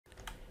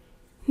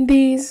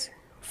This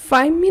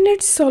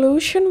 5-minute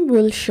solution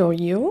will show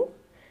you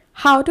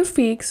how to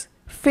fix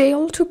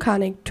fail to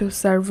connect to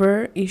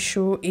server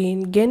issue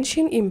in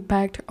Genshin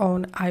Impact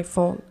on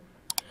iPhone.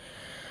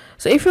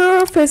 So if you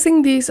are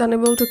facing these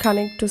unable to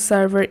connect to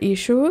server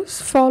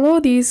issues, follow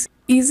these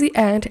easy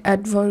and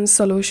advanced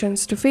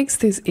solutions to fix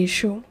this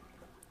issue.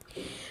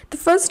 The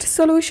first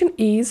solution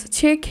is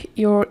check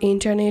your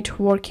internet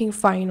working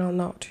fine or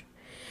not.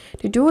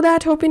 To do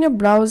that, open a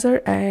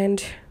browser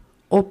and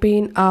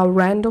open a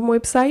random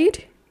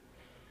website.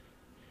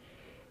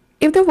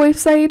 If the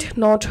website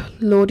not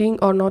loading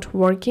or not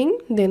working,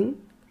 then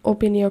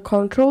open your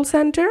control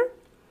center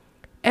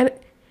and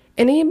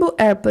enable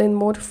airplane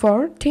mode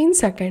for 10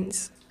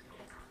 seconds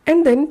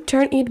and then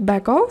turn it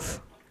back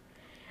off,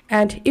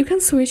 and you can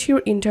switch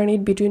your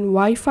internet between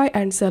Wi-Fi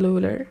and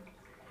cellular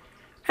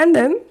and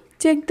then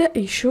check the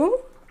issue.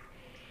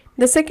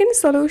 The second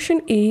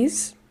solution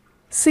is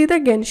see the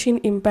Genshin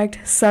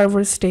Impact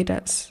server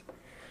status.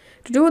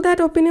 To do that,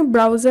 open a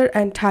browser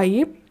and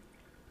type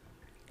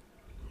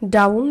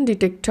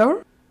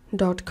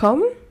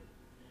downdetector.com.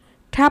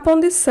 Tap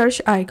on this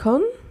search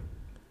icon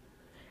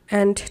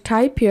and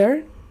type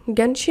here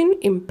Genshin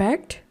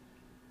Impact,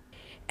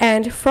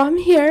 and from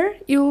here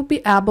you will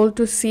be able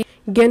to see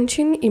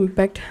Genshin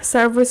Impact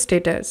server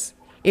status.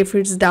 If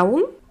it's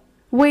down,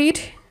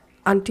 wait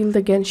until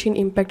the Genshin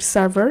Impact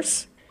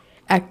servers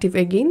active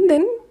again,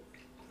 then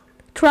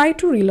try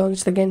to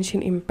relaunch the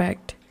Genshin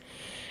Impact.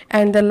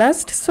 And the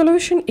last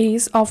solution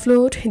is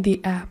offload the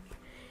app.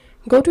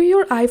 Go to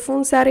your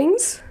iPhone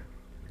settings,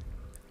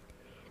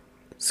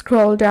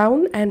 scroll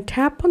down and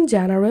tap on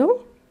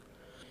General,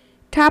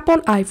 tap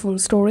on iPhone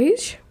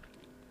storage,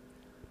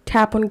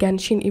 tap on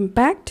Genshin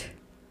Impact,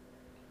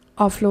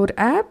 offload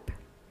app,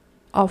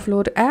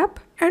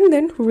 and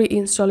then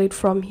reinstall it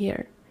from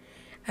here.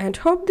 And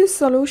hope this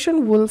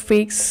solution will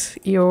fix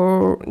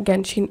your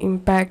Genshin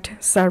Impact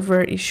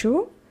server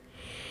issue.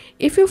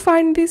 If you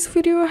find this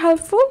video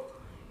helpful,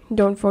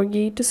 don't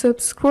forget to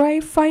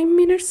subscribe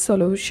 5-minute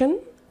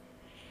solution.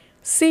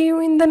 See you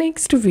in the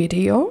next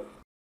video.